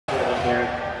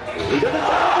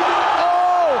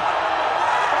Oh!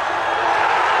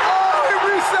 Oh, he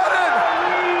reset it!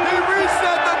 He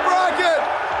reset the bracket!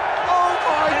 Oh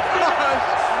my gosh!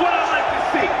 What I like to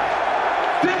see.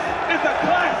 This is a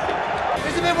classic.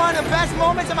 This has been one of the best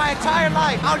moments of my entire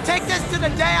life. I'll take this to the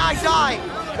day I die.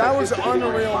 That was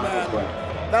unreal, man.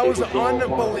 That was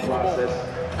unbelievable.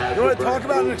 You want to talk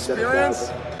about an experience?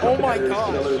 Oh my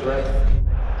gosh.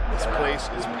 This place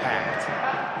is packed.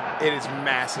 It is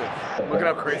massive. Look at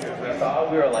how crazy it is.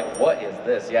 We were like, what is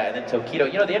this? Yeah, and then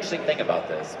Tokido. You know, the interesting thing about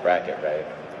this bracket, right,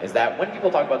 is that when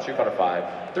people talk about Street Fighter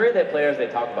V, three of the players they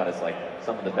talk about as like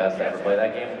some of the best to ever play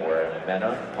that game were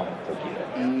Mena, Punk,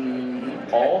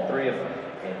 Tokido. All three of them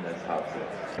in this top six.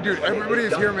 Dude, everybody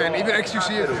is here, man. Even XQC is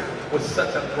here. With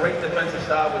such a great defensive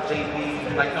style with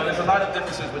JP. Like, you know, there's a lot of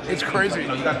differences with JP. It's crazy. You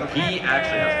know, you got He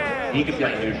actually has, he can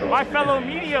play neutral. My fellow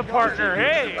media partner,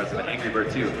 hey! That's an Angry Bird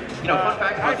too. You know, fun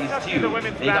fact about these two,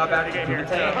 they got back to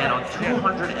Kumite, and on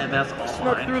 200 MS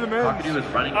offline, through the man. Fakomi was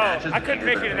running matches. I couldn't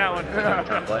make it in that one. Trying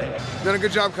to play. Done a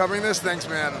good job covering this. Thanks,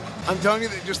 man. I'm telling you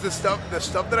that just the stuff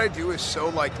that I do is so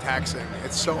like taxing.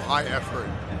 It's so high effort.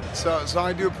 So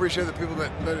I do appreciate the people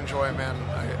that enjoy it, man.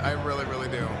 I really, really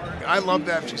do. I love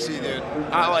the FGC, dude.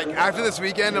 I like after this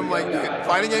weekend, I'm like, dude,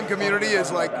 fighting game community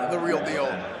is like the real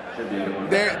deal.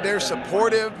 They're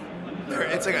supportive.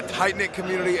 It's like a tight knit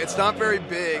community. It's not very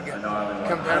big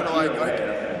compared to like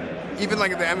even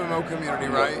like the MMO community,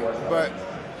 right? But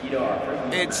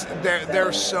it's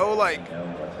they're so like,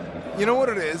 you know what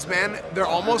it is, man? They're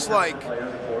almost like.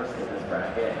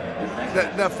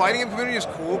 The fighting game community is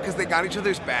cool because they got each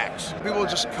other's backs. People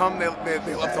just come, they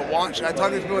love to watch. I talk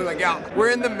to these people like, yeah, we're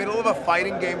in the middle of a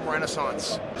fighting game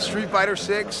renaissance. Street Fighter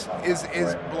 6 is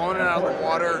blowing it out of the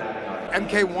water.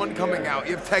 MK1 coming out.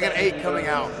 You have Tekken 8 coming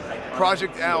out.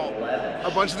 Project L.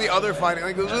 A bunch of the other fighting,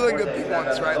 like those are like the big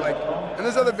ones, right? Like, and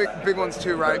there's other big ones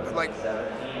too, right? But like,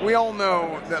 we all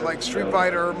know that like Street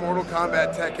Fighter, Mortal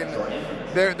Kombat, Tekken,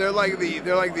 they're like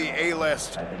the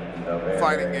A-list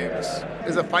fighting games.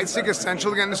 Is a fight stick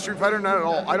essential again to Street Fighter? Not at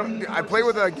all. I play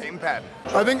with a gamepad.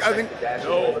 I think.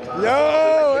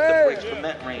 Yo, hey!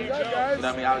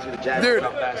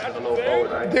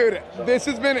 Dude, this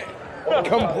has been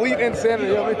complete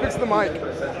insanity. Let me fix the mic.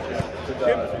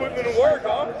 Kim's putting in work,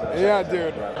 huh? Yeah,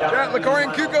 dude. Yeah, Lakori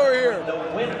and Kuko are here.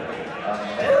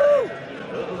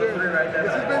 Dude,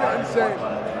 this has been insane.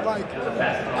 Like,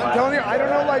 I'm telling you, I don't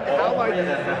know, like, how, like,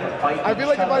 I feel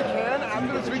like if I can,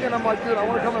 after this weekend, I'm like, dude, I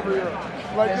want to come every year.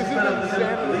 Like, this is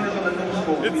insanity.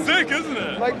 It's sick, isn't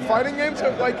it? Like, fighting games,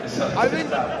 like, I think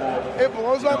it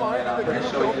blows my mind that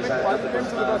people don't think fighting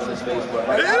games are the best in sports.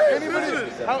 Like,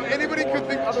 how anybody could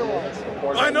think otherwise.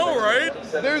 I know, right?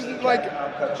 There's, like,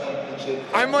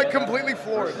 I'm, like, completely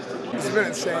floored. It's been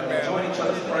insane, man.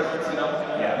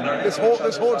 This whole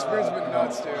experience has been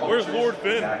nuts, dude. Where's Lord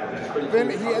Finn? Finn,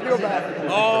 he had to go back.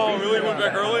 Oh, really? Went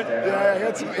back early? Yeah, he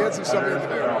had some stuff he had to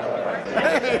do.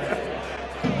 Hey!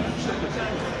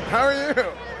 How are you?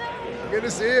 Good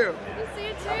to see you. Good to see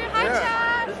you too. Hi,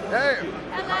 Chad. Hey.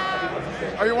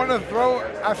 Hello. Are you wanting to throw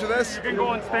after this? You can go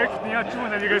on stage with me too,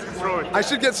 and then you guys can throw it. I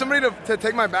should get somebody to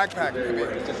take my backpack, maybe.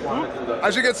 I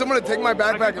should get someone to take my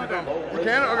backpack and film. You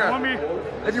can? Okay. You want me?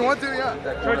 If you want to, yeah.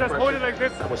 Should I just hold it like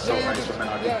this? That was so nice from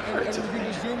Mena. Yeah, and you can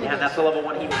just zoom in. Yeah, that's the level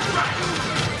 1 he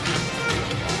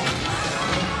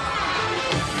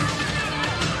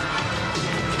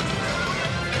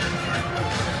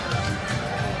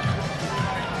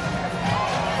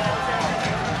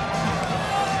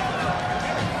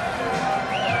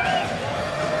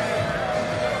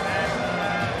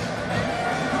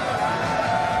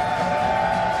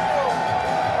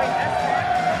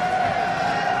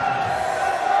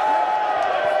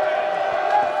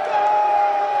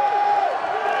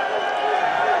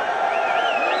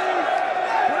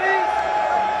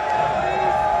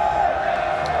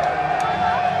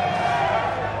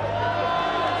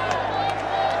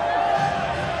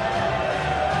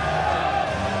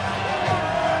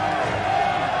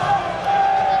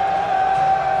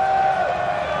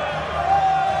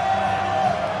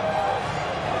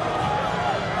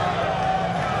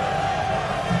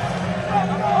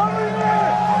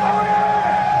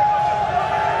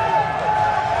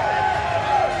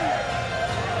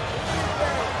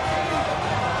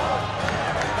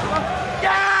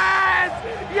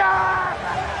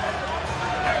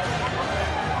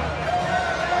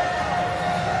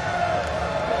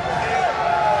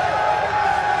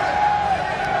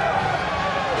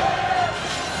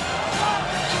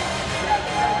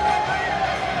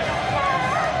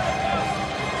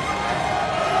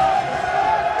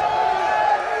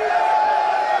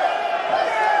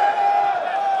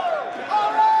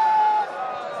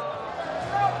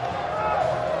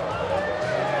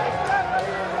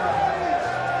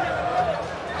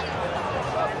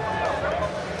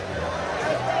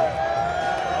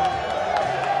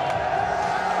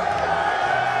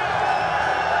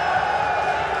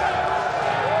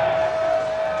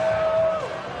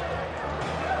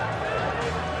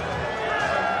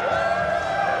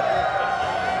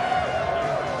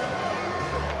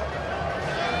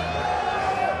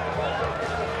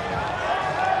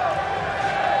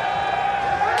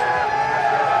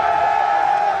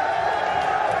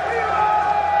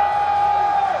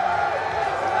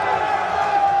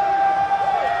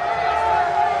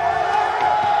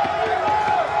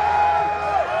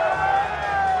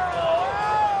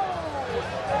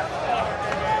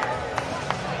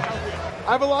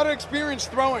I have a lot of experience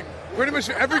throwing. Pretty much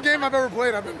every game I've ever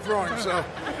played, I've been throwing, so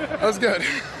that was good.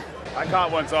 I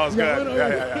caught one, so I was good.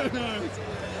 Yeah. He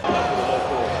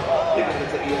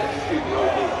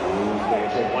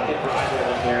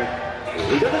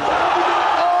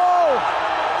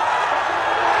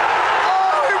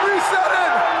reset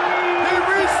it! He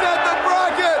reset the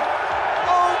bracket!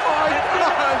 Oh my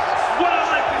gosh! What I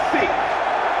like to see.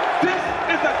 This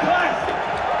is a classic.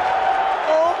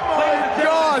 Oh my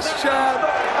gosh, Chad!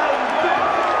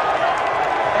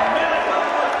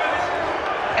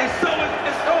 And so is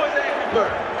Angry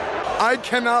Bird. I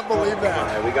cannot believe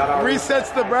that.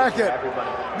 Resets the bracket.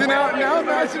 Now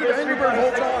imagine if Angry Bird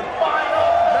holds on.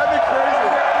 That'd be crazy.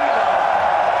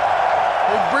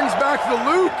 He brings back the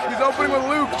Luke. He's opening with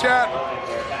Luke, chat.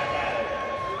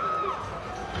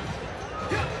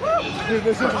 Dude,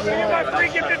 this is wild. My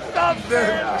freaking good stuff,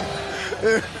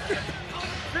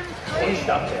 He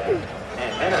stuffed it.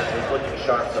 And Mena is looking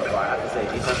sharp so far. I have to say,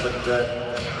 defense looking good.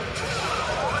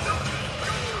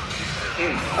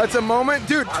 That's a moment.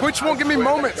 Dude, Twitch won't give me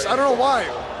moments. I don't know why.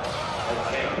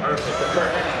 That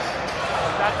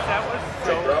was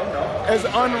so It's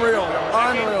unreal.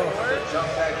 Unreal.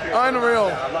 Unreal.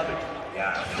 I love it.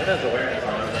 Yeah, Mena's awareness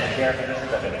on those air conditions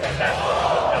have been fantastic.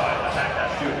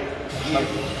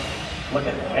 Look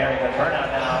at very good burnout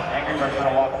now. Angry Bird's going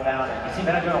to walk him down. And you see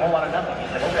Mena doing a whole lot of nothing. He's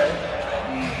like, okay.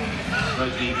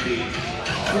 Good DP.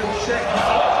 Good check.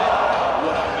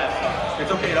 What a mess up. It's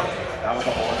okay though. That was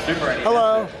a whole super anything.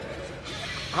 Hello.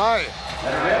 Hi.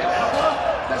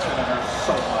 That's gonna hurt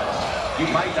so much. You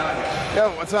might die here. Yo,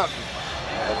 what's up?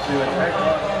 Let's do it. Very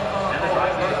close. And the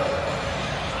drive here.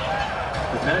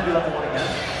 Does Mena do level 1 again?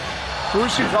 Who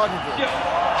is she talking to?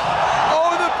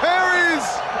 Oh, the parries!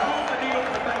 Move the needle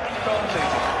to the back of your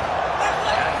conversation.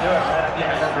 Do it.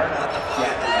 Yeah, burnout.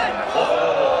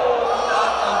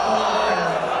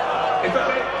 It's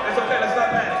okay. It's okay. Let's not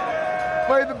panic.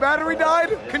 Wait, the battery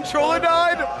died? Controller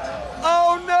died?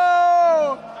 Oh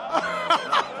no!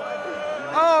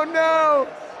 Oh no!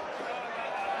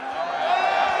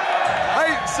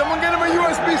 Hey, someone get him a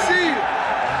USB-C!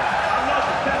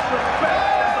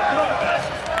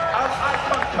 I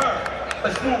concur.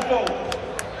 Let's move forward.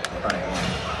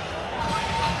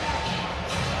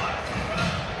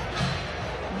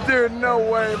 Dude, no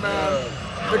way, man.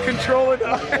 The controller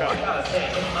died. I gotta say,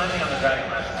 his timing on the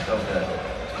Dragon Rush is so good.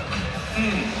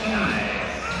 Nice.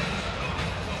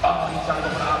 Oh, he's trying to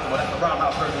go for the optimal. That's the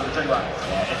roundhouse version of the J-Rock.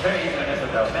 Yeah, it's very easy to miss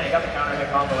it though. Man, you got the counter hit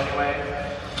combo anyway.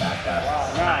 Back dash.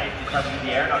 Nice. He tries to do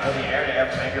the air, not go the air to air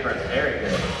from Angry Bird. Very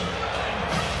good.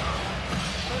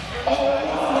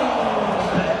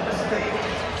 Bad mistake.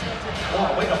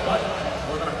 Oh, wait a button.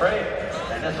 Wasn't afraid.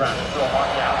 And this round is still hard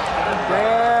out.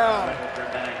 Damn.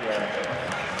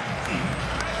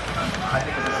 I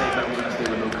think it's a safe bet. We're going to stay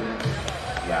with Luke.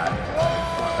 Yeah, I think so.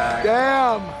 Going back.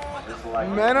 Damn. Just like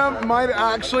Mena might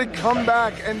actually come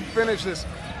back and finish this.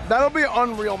 That'll be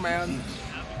unreal, man.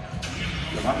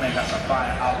 My man got some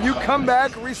fire out. You come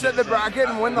back, reset the bracket,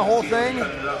 and win the whole thing.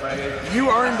 You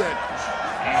earned it.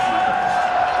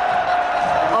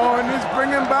 Oh, and he's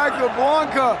bringing back the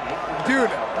Blanca.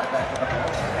 Dude,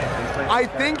 I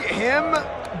think him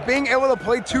being able to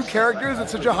play two characters at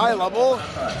such a high level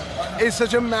is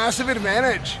such a massive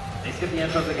advantage. They skip the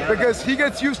intros again. Because he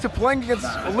gets used to playing against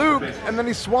Luke, and then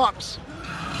he swaps.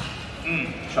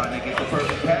 Trying to get the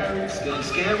perfect parry. It's getting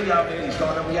scary out there. He's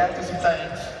going to react to some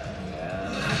things. Yeah,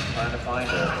 trying to find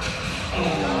it.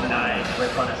 Nice.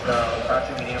 Great punish though.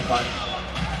 Crouching medium punch.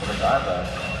 For the drive though.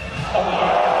 Oh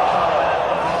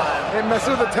yeah. It messes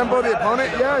with the tempo of the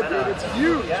opponent? Yeah, dude, it's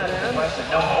huge, Yeah, that's the man. question.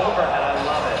 No overhead. I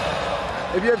love it.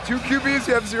 If you have 2 QBs,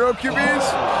 you have 0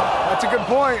 QBs. That's a good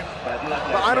point.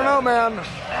 But I don't know, man.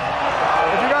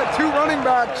 If you got 2 running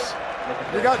backs,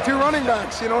 you got 2 running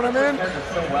backs. You know what I mean? He character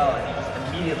so well, and he just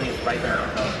immediately is right there on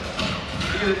his own.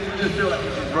 You just feel like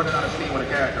he's just running out of steam with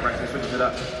a character, right? So he switches it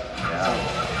up. Yeah.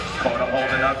 Going up,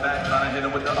 holding up back, trying to hit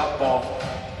him with the up ball.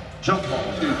 Jump ball,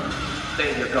 dude.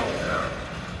 There you go.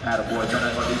 Attaboy,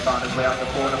 Mena, when he found his way out the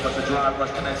corner, but the drive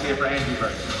rush connects here for Angry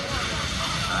Bird.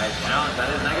 Nice challenge. That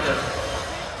is negative.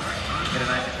 Get a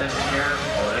nice extension here.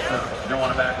 Oh, this is, you don't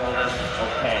want to back roll this.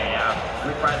 Okay, yeah.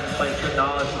 Good price and plays, good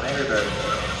knowledge from Angry Bird.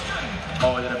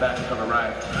 Oh, and then a back to cover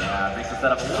right. Yeah, makes the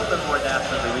setup a little bit more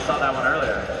dastardly. We saw that one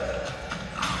earlier.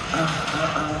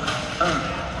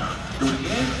 Do it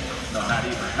again? No, not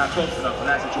even. Not close enough for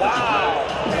that situation.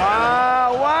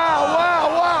 Wow, wow, wow,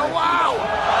 wow, wow.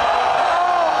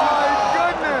 Oh, my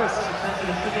goodness.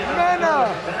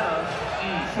 Mena.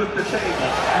 Flip the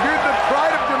table. You're the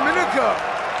pride of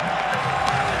Dominica.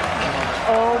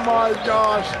 Oh, my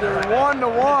gosh, dude.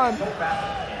 1-1.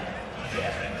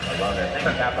 I love it. Thank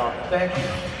you, Capcom. Thank you.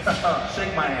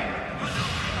 Shake my hand.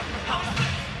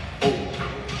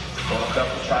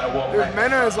 Dude,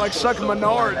 Mena is like sucking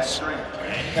Menards.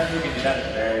 Anytime you can do that is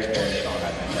very, very strong,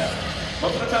 I think. Yeah.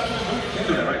 Most of the time, Luke can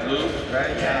do that, right? Luke,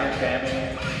 right? Yeah,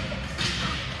 Cammy.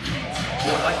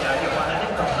 Well, like that, I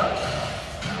didn't come up.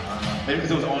 Maybe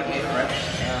because it was on hit, right?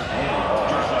 Yeah, maybe.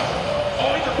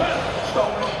 Oh, he's a pass.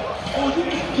 Stolen. Oh, you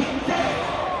need to keep that.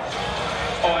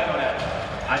 Oh, I know that.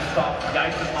 I just saw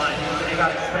Geis's line. He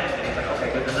got expanded. He's like,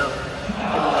 okay, good to know.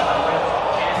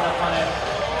 And the punish.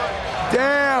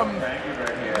 Damn!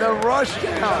 The rush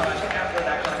down. After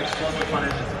that kind of explosive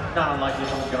punish, it's not unlikely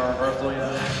someone's going to reversal, you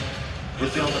know? You're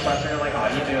feeling the pressure, you're like, oh,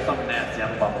 you do something nasty,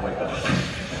 I'm about to wake up.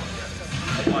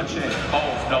 Punch in.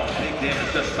 Oh, no, big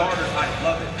damage. The starters, I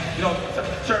love it. You know,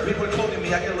 certain people are quoting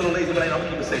me, I get a little lazy, but I don't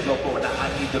keep it safe, go forward. Now, I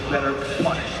need the better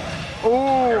punish.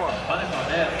 Ooh! Punish on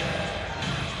this.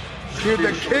 Dude,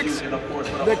 the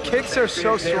kicks are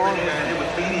so strong,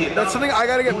 man. That's something I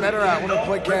gotta get better at when I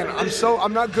play Ken.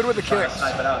 I'm not good with the kicks.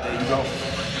 Snipe it out, there you go.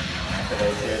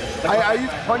 I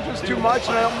use punches too much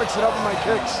and I don't mix it up with my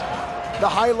kicks. The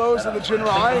high-lows of the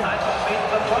Jinrai.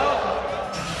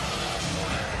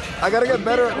 I gotta get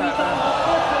better at that.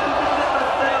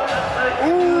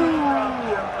 Ooh!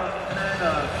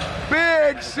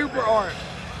 Big super art.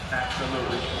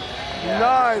 Absolutely.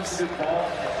 Nice. Down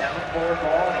forward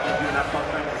ball, and gives you enough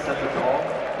time to set the ball.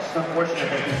 It's just unfortunate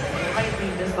that he's slightly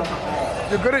missed on the ball.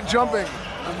 You're good at jumping.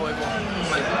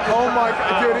 Oh my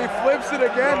God, dude, he flips it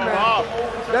again, man.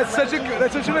 That's such an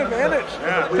advantage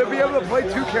to be able to play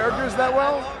two characters that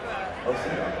well.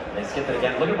 They skip it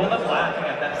again. Look at both of them laughing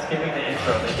at them skipping the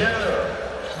intro. They do.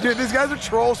 Dude, these guys are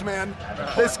trolls, man.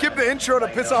 They skip the intro to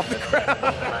piss off the crowd.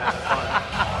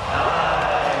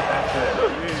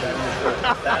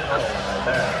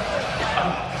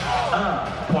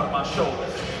 Point of my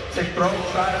shoulders. Take throw,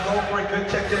 try to go for a good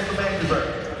check there from Angry.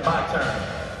 My turn.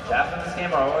 Jabs in this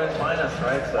game are always minus,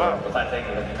 right? So, besides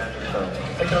taking as you mentioned, so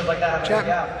take throws like that, have a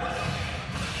gap.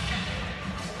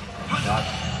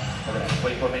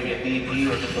 Wait for maybe a DP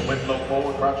or just a whip low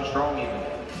forward, crouch or strong even.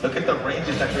 Look at the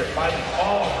ranges that you're fighting.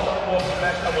 Oh, the ball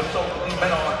match that was so clean,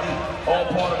 men on D. All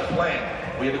part of the plan.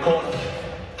 We in the corner.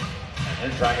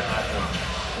 And Dragon Master.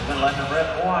 He's been letting him rip.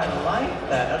 Oh, I like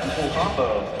that. That's a cool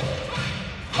combo.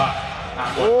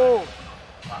 Oh!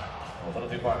 A little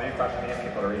too far. Maybe crouching the enemy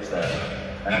for a reach there.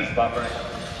 And that's buffering.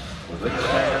 Look at the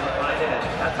player doesn't find it.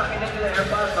 That time he didn't do the air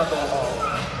flash knuckle.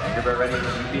 Angry Bird ready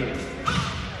for DP.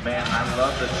 Man, I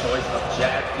love the choice of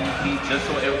jab DP just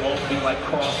so it won't be like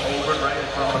crossover, right?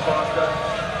 It's on the cross cut.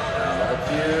 Level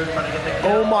 2, trying to get the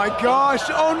kill. Oh my gosh!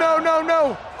 Oh no, no,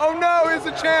 no! Oh no, here's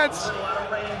a chance! He's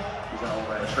gonna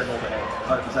overhead, straight overhead.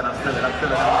 100%, I'm feeling it.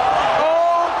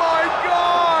 Oh my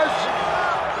gosh!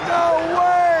 No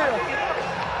way!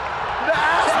 The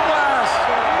ass blast!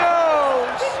 No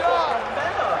shot!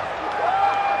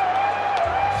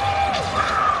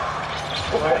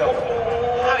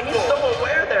 He's so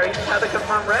aware there. He just had the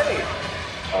confirm ready.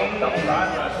 Oh, double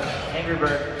drive rush. Angry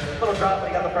Bird. Little drop, but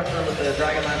he got the pressure with the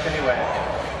Dragon Lance anyway.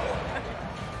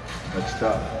 That's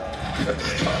tough.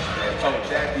 That's tough, man. Oh,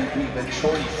 jab DP, the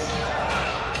choice.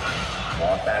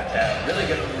 Lost that jab. Really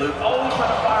good from Luke. Oh, he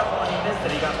tried to fireball and he missed it.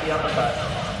 He got the uppercut.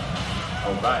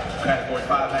 All right, category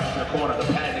 5 back to the corner. The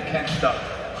pad and Ken stuff.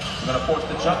 We're gonna force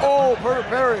the jump. Oh,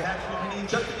 perfect parry.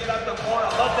 Just to get out the corner.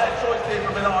 I love that choice there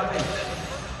from NRD.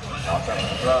 Outside of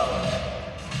the throw.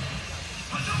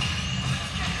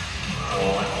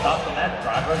 Oh, and stuff on that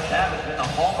drive rush jab has been the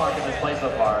hallmark of this play so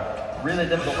far. Really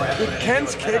difficult for everyone.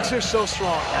 Ken's kicks are so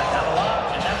strong. Yeah, down a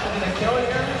lot. And that should be the kill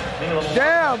here. Maybe a little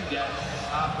Damn! Yes,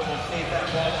 Optimal will save that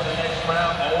ball for the next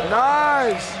round. Oh,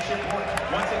 nice!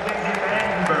 once again, hit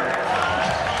Angry Bird.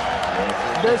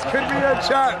 This could be it,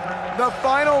 chat. The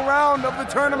final round of the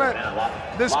tournament.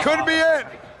 This could be it.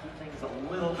 Keep things a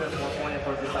little bit more pointed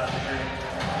towards the side of the screen.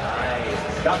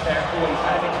 Nice. Got there. Ooh, he's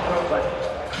trying to make the throw, but a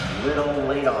little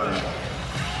late on it.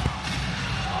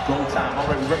 Go time. All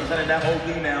right, we represented that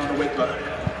OD now in the wake up.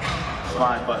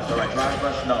 Slime bust. All right, drive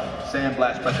rush, no. Sand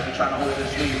blast pressure. We're trying to hold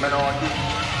this lead. Men on D.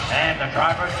 And the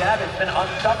driver jab has been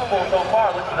unstoppable so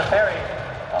far. Look for the parry.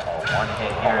 Uh-oh, one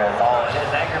hit here is all it is.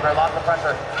 Angry Bird, lots of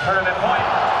pressure. Tournament point.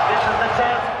 This is the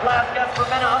chance. Last guess for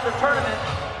Mena of the tournament.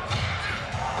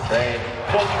 They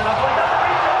closing it up. But doesn't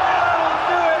reach it. That'll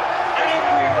do it.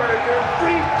 Angry Bird, your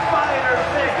Street Fighter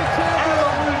 6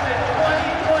 Evolution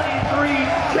 2023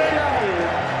 champion.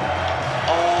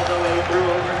 All the way through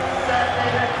over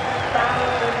 7,000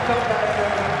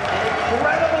 competitors. An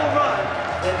incredible run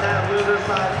in that loser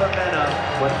side for Mena.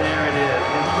 But there it is.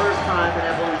 His first time in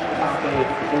Evolution top 8.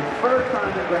 His first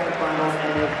time in the grand final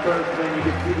and his first win. You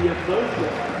can see the emotion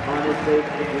on his face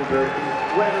and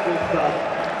incredible stuff.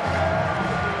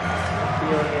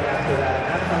 Feeling it after that. And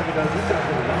that's how you know these guys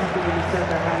are laughing when he said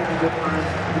they're having a good time.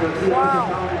 You know, see Wow.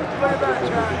 Play that,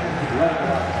 Chad. He's letting it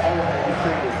up. All of it. He's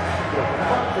training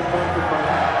months and months and months.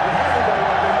 And everybody out there,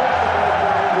 make some noise for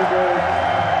Andrew Bird.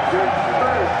 Your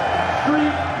first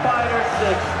Street Fighter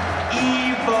 6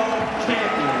 EVO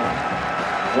champion.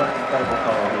 What an incredible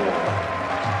color here.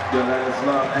 Yo, let us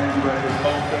love Andrew Bird. It's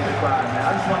okay to cry, man.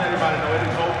 I just want everybody to know it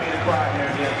is okay to cry here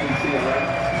in the FTC, right?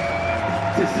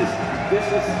 This is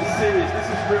serious. This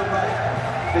is real life.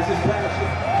 This is passion.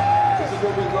 This is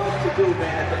what we love to do,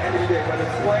 man. At the end of the day, whether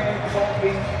it's playing,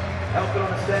 talking, helping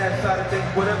on the staff side of things,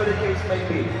 whatever the case may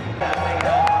be.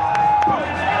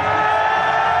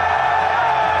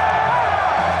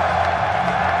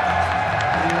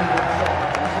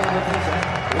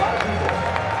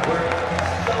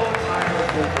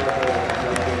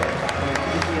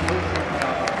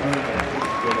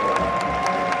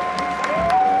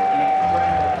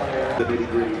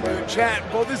 Chat,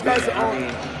 both these guys own.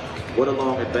 What a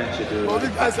long adventure, dude. Both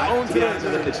these guys own today. I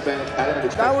didn't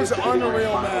expect That was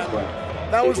unreal, man.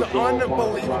 That was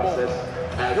unbelievable.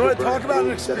 You want to talk about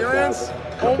an experience?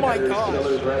 Oh my gosh.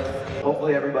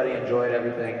 Hopefully everybody enjoyed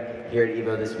everything here at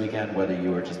EVO this weekend, whether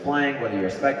you were just playing, whether you're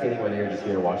spectating, whether you're just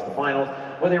here to watch the finals,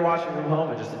 whether you're watching from home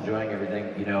and just enjoying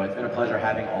everything. You know, it's been a pleasure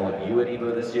having all of you at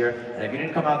EVO this year. And if you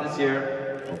didn't come out this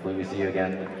year, hopefully we see you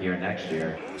again here next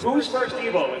year. Whose first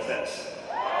EVO is this?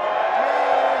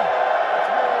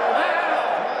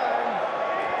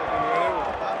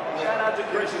 Shout out to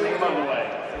Chris Lee, by the way.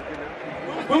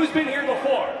 Who's been here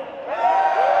before?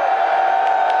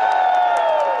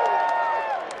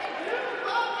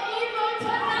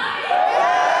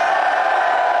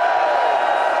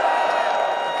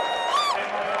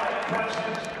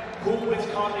 Who is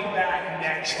coming back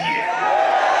next year?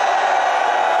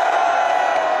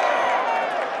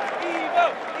 EVO,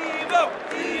 EVO,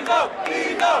 EVO,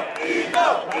 EVO,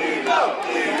 EVO, EVO,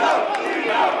 EVO,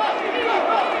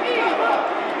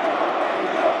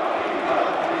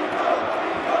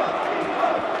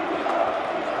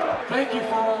 Thank you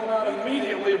for not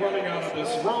immediately running out of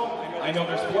this room. I know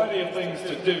there's plenty of things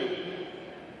to do.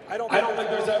 I don't think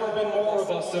there's ever been more of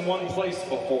us in one place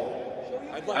before.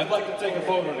 I'd like to take a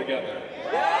photo together.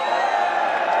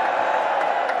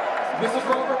 This is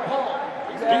Robert Paul.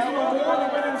 He's an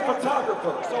award-winning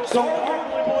photographer. So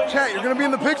Chat, you're going to be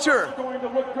in the picture. He's going to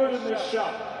look good in this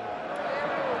shot.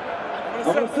 I'm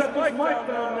going to set this mic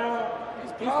down now.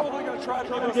 He's probably going to try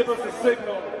to give us a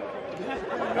signal.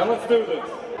 Now let's do this.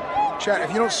 Chat,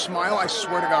 if you don't smile, I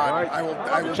swear to God, I will.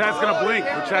 The chat's gonna blink.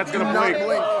 The chat's Do gonna not blink.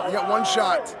 blink. You got one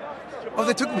shot. Oh,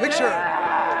 they took the picture.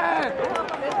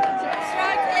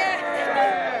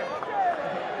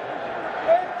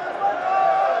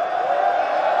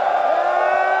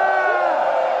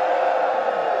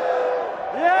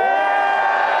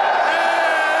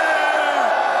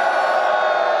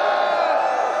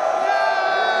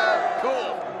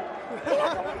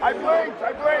 I blinked.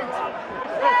 I blinked.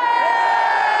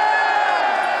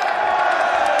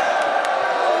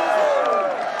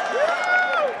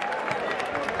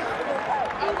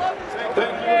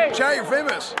 Chat, you're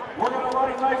famous. We're going to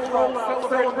run a nice rollout,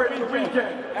 celebrate the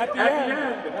weekend. At the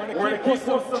end, we're going to keep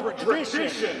us some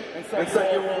tradition and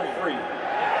set you all free.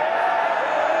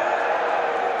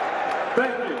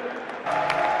 Thank you.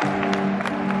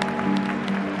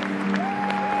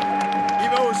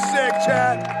 EVO is sick,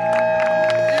 Chat.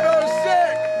 EVO is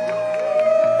sick.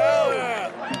 Hell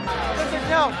yeah. Listen,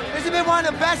 no, this has been one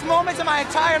of the best moments of my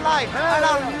entire life, and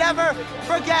I'll never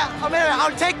forget.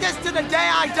 I'll take this to the day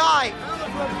I die.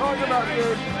 Talking about,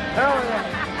 dude. Hell yeah.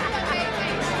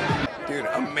 Dude,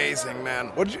 amazing, man.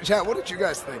 What did you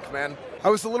guys think, man? I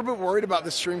was a little bit worried about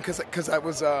this stream because I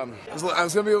was gonna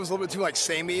be a little bit too like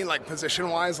samey, like position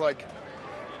wise, like,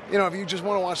 you know, if you just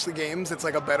want to watch the games, it's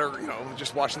like a better, you know,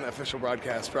 just watching the official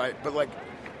broadcast, right? But like,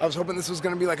 I was hoping this was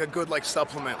gonna be like a good like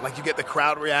supplement, like you get the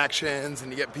crowd reactions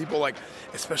and you get people like,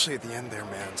 especially at the end there,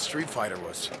 man. Street Fighter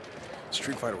was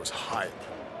hype.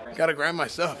 Gotta grab my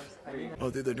stuff. Oh,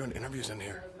 dude, they're doing interviews in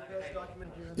here.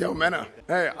 Yo, Mena.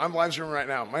 Hey, I'm live streaming right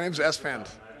now. My name's Esfand.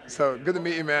 So good to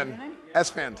meet you, man.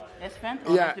 Esfand. Esfand?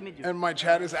 Oh, Yeah, nice to meet you. And my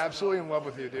chat is absolutely in love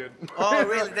with you, dude. Oh,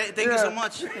 really? Thank you so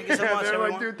much. Thank you so much, They're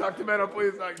everyone. like, dude, talk to Mena,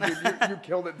 please. Like, dude, you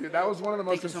killed it, dude. That was one of the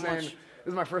most Thank you so insane. much. This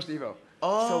is my first EVO.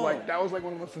 Oh. So, like, that was like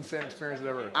one of the most insane experiences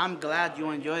ever. I'm glad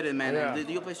you enjoyed it, man. Yeah.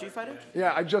 Do you play Street Fighter?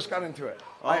 Yeah, I just got into it.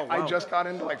 Oh, I wow. just got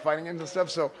into, like, fighting games and stuff,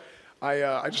 so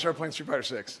I just started playing Street Fighter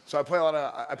 6. So I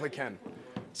play Ken.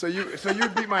 So you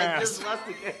beat my ass. I just lost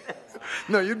again.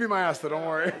 No, you'd be my ass, though. Don't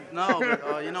worry. No,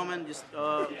 but you know, man, just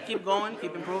keep going,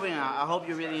 keep improving. I hope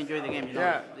you really enjoy the game. You know,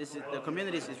 Yeah. The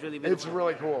community is really beautiful. It's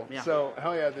really cool. Yeah. So,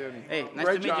 hell yeah, dude. Hey, nice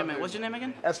Great to meet job, you, man. dude. What's your name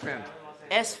again? Esfand.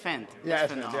 Esfand. Yeah,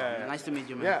 Esfand. Esfand. Oh, Yeah, yeah. Nice to meet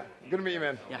you, man. Yeah, good to meet you,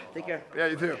 man. Yeah, take care. Yeah,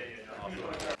 you too.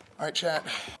 All right, chat.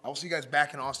 I will see you guys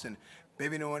back in Austin.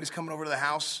 Baby No Money's coming over to the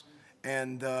house,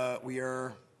 and we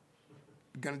are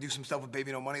going to do some stuff with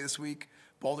Baby No Money this week.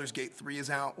 Baldur's Gate 3 is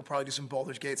out. We'll probably do some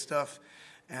Baldur's Gate stuff,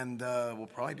 and we'll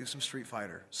probably do some Street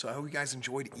Fighter. So I hope you guys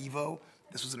enjoyed EVO.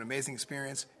 This was an amazing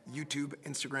experience. YouTube,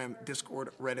 Instagram, Discord,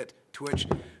 Reddit, Twitch,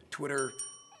 Twitter,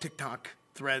 TikTok,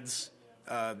 Threads,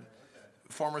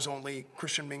 Farmers Only,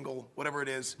 Christian Mingle, whatever it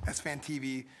is,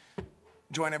 EsfandTV.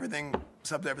 Join everything,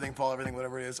 sub to everything, follow everything,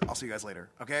 whatever it is. I'll see you guys later.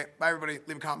 Okay? Bye, everybody.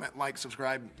 Leave a comment, like,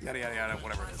 subscribe, yada, yada, yada,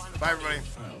 whatever it is. Bye, everybody.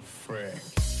 Oh,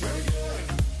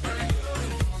 frick.